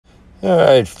All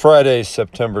right, Friday,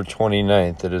 September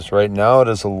 29th. It is right now. It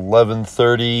is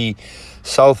 11:30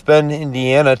 South Bend,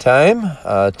 Indiana time,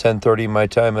 10:30 my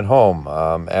time at home.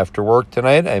 After work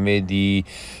tonight, I made the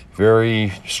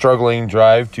very struggling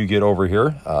drive to get over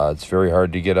here. It's very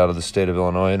hard to get out of the state of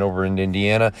Illinois and over into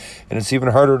Indiana, and it's even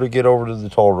harder to get over to the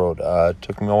toll road. It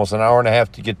took me almost an hour and a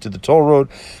half to get to the toll road.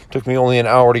 It took me only an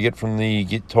hour to get from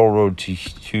the toll road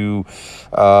to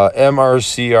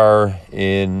MRCR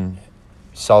in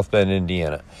South Bend,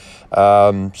 Indiana.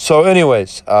 So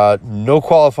anyways, no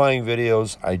qualifying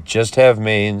videos. I just have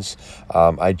mains.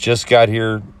 I just got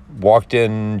here, walked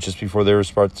in just before they were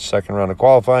start the second round of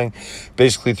qualifying,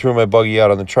 basically threw my buggy out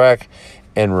on the track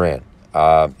and ran.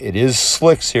 It is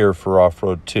slicks here for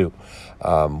off-road too.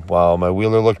 While my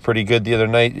wheeler looked pretty good the other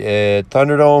night at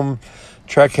Thunderdome,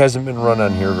 track hasn't been run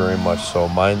on here very much, so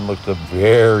mine looked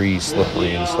very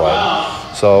slippery and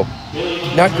slidey. So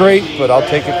not great, but I'll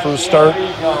take it for a start.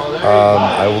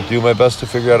 I will do my best to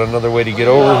figure out another way to get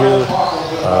over here.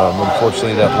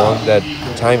 Unfortunately, that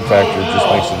time factor just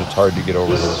makes it hard to get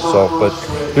over here. So, but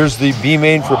here's the B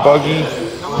main for buggy,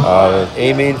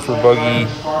 A main for buggy,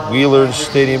 wheeler and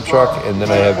stadium truck, and then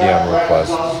I have the on-road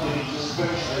classes.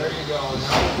 There you go. Nice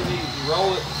and easy.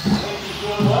 Roll it.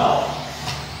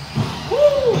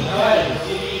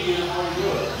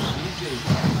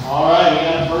 All right, we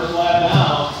got the first lap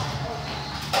now.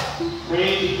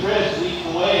 Crazy Chris leading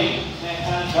the way. That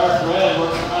kind of dark red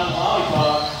working around the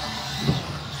lollipop.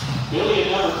 Billy at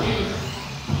number 2.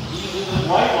 He's in the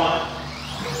white one.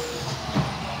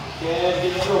 Yeah, get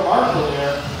into a Marshall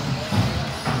there.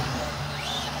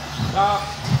 Stop.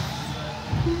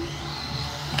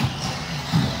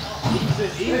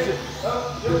 Easy.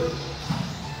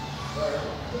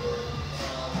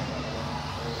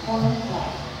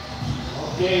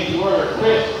 Okay, you order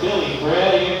Chris, Billy,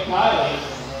 Brad, and Kylie.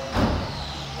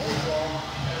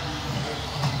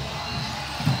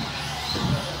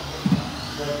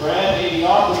 So Brad may be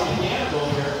off with the mechanical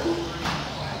here.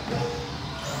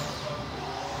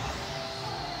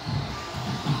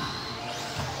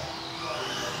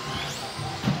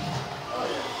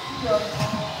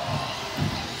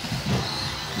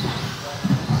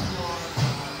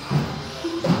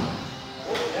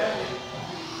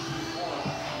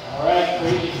 All right,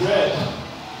 Crazy Chris.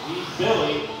 He's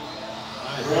Billy.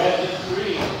 Brad's in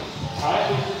 3.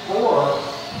 Kylie's in 4.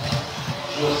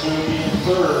 She'll soon be in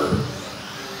 3rd.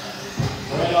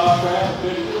 Brad off track for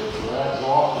 5th. Brad's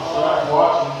off the track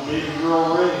watching the baby girl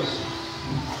race.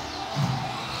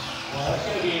 Well, that's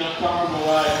going to be an uncomfortable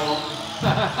ride home. I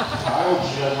hope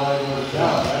she doesn't like to go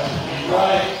down. That's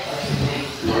right.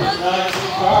 First night in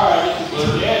the car, I get to be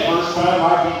daddy. First time I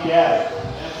beat daddy.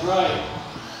 That's right.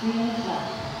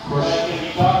 Of course, I'm going to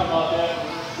be talking about that for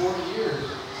the next 40 years.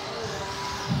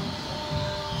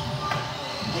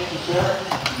 Thank you, sir.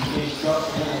 He's stuck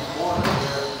in the corner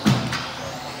here.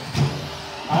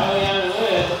 Highly on the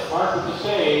list, Mark with the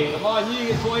save. Come on, you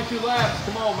get 22 laps.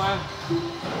 Come on, man.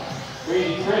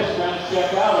 Crazy Chris trying to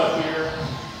check out up here.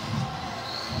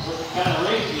 Looking kind of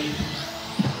racy.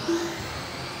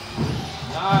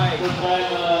 Nice. First time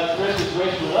Chris has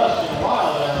raced with us in a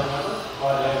while, I remember.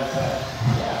 But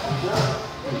yeah, for sure.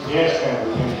 Yes, kind of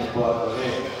changed the blood, but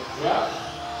hey. Yeah.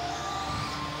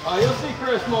 Oh, you'll see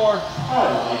Chris more. I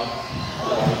like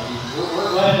you.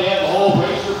 We're glad to have the whole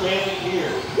racer family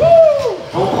here. Woo!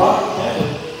 No pun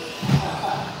intended.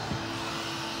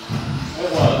 It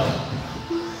was.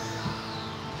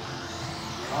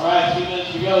 All right, 2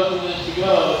 minutes to go, 2 minutes to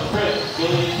go. It's Chris,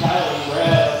 Billy, and Kylie.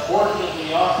 Brad, unfortunately,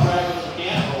 off track with the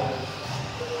mechanical.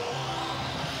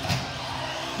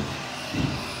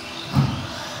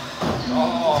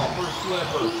 Oh, first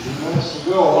slipper. 2 minutes to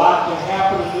go. A lot can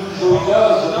happen and usually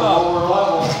does at the lower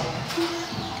level.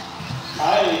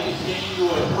 Kylie continues to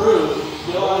improve.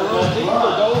 Still Go a on little the deeper. run.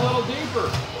 Go a little deeper.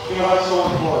 You know, that's so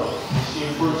important. She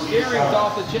improves. Steering's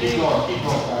off the chain. Keep going,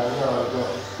 Kylie. You're all right, go.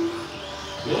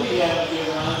 Billy having a good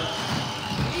run.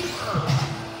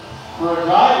 For a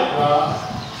driving drop,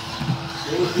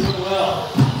 it was doing well.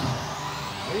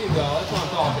 There you go. That's what I'm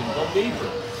talking. Go deeper.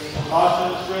 Caution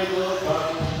the straight low,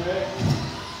 caution the straight.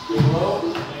 Good low,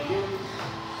 thank you.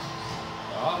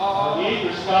 Uh-oh.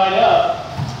 Gator's tied up.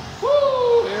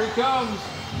 Woo! Here he comes.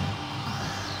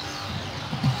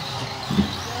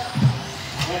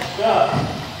 Next up.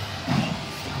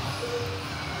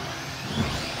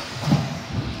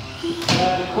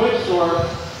 Got the quick sort.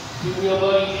 2-wheel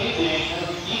buddy anything.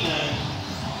 That'll be D9.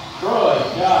 Troy,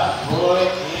 Scott, Troy,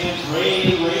 and Ray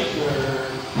Racer.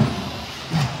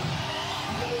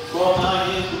 12-9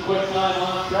 is the quick time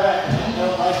on the track. And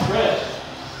held by Chris.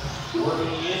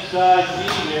 Working the inside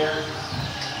Z there.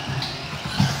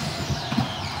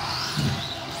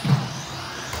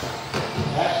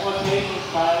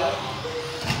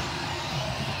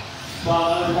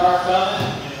 Saw another car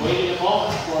coming and waited a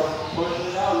moment before pushing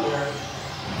it out there.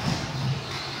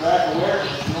 Track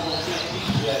awareness, you almost can't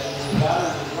teach yet. You've got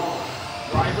it, it's wrong.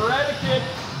 Driver etiquette.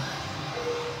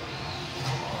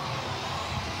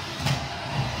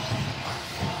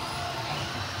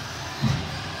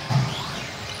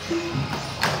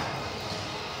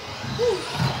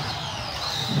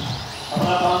 Coming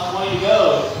up on 20 to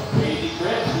go. Crazy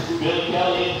Chris, this is Billy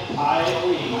Kelly, high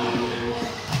lead.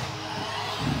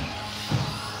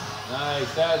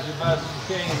 Nice, that's your best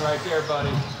chain right there,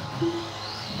 buddy.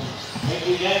 Thank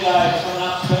you again, guys, for coming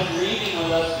out and spending your evening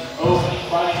with us. Opening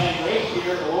Friday night race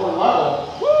here at the lower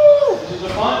level. Woo! This is a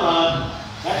fun run.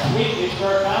 Next week they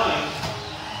start counting.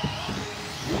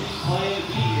 Who's playing to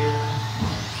be here?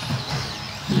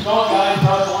 Keep going, guys.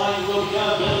 Across the line, you will be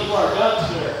done. Billy, you are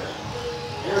done, sir.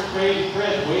 Here's Crazy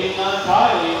Chris waiting on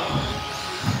Kylie.